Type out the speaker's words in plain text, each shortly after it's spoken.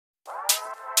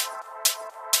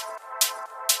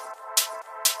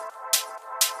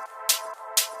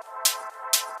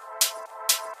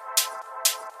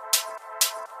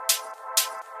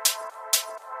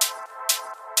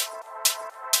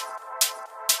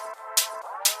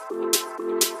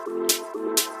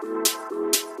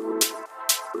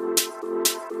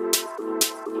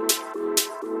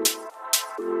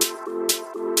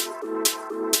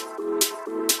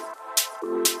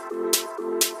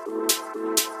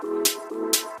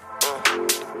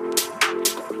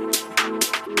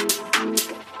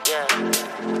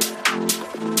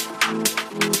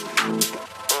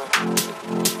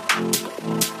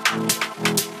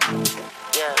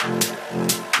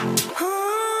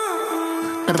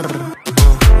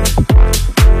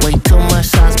Way too much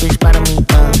sauce, bitch, butter me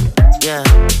up. Yeah.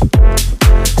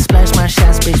 Splash my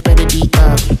shots, bitch, better be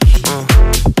up.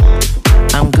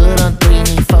 I'm good on 3,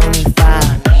 need 4, need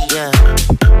 5. Yeah.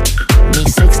 Need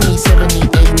 6, need 7,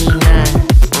 need 8, need 9.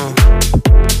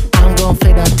 I'm gon'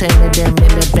 fit on 10 of them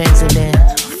in the Benz and then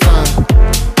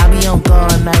I be on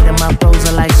guard all night and my bros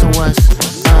are like, so what's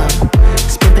up?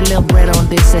 Spent a little bread on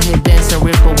this and hit dance and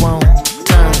rip a won't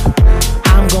tongue.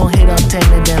 I'm gon' hit on 10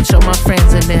 of them, show my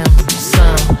friends and them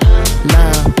some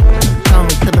love. Call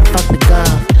me to the fuck the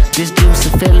gov. This juice,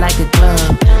 it feel like a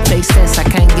glove. Face test, I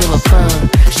can't give a fuck.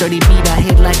 Shorty beat, I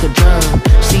hit like a drug.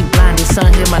 She blinded,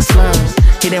 sun hit my slugs.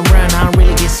 Hit and run, I don't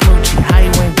really get smoochy. How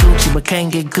you wearing Gucci, but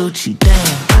can't get Gucci? Damn,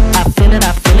 I feel it,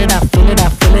 I feel it, I feel it, I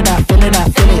feel it, I feel it, I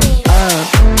feel it.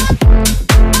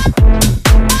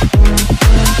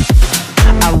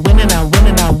 I win and I win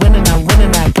and I win and I win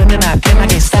and I win and I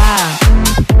can't stop.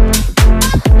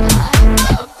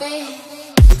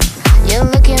 You're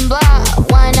looking black,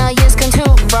 why not use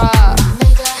contour bra?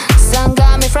 Sun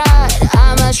got me fried,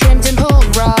 I'm a shrimp and pool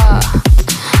raw.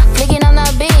 Flicking on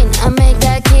that bean, I make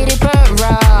that kitty purr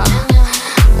raw.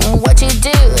 What you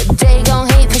do, they gon'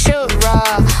 hate for sure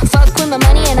raw. Fuck with my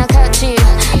money and I cut you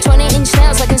 20-inch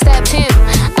nails, I can stab too.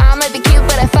 I might be cute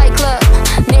but I fight club.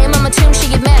 Name on my tomb, she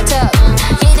get mad up.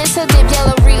 Yeah, this so deep,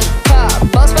 yellow Rita.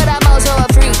 Boss but I'm also a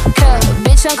freak.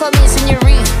 Bitch don't call me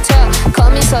señorita, call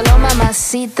me solo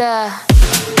mamacita.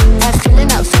 I'm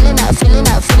feeling up, feeling up, feeling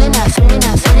up, feeling up, feeling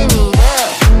up, feeling it up.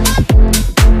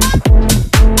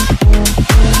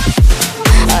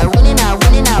 I'm winning out,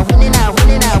 winning out, winning out,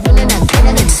 winning out, winning out, can't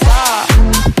even stop.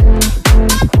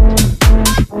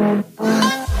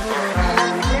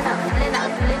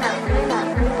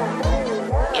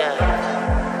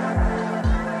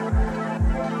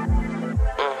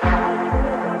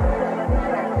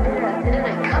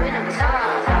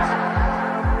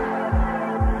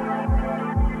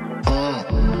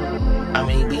 I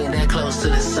mean, being that close to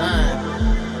the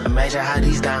sun, imagine how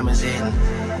these diamonds hitting.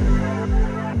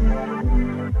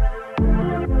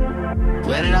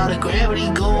 Where did all the gravity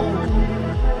go?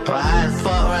 Or how it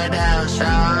fuck right now,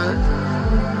 Sean?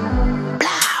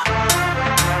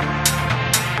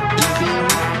 You feel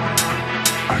me?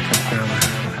 I can feel it.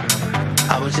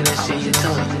 I want you to see you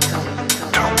too.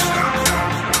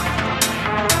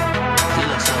 You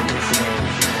look so different.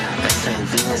 That St.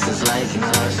 Venus is like, you know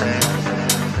what I'm saying?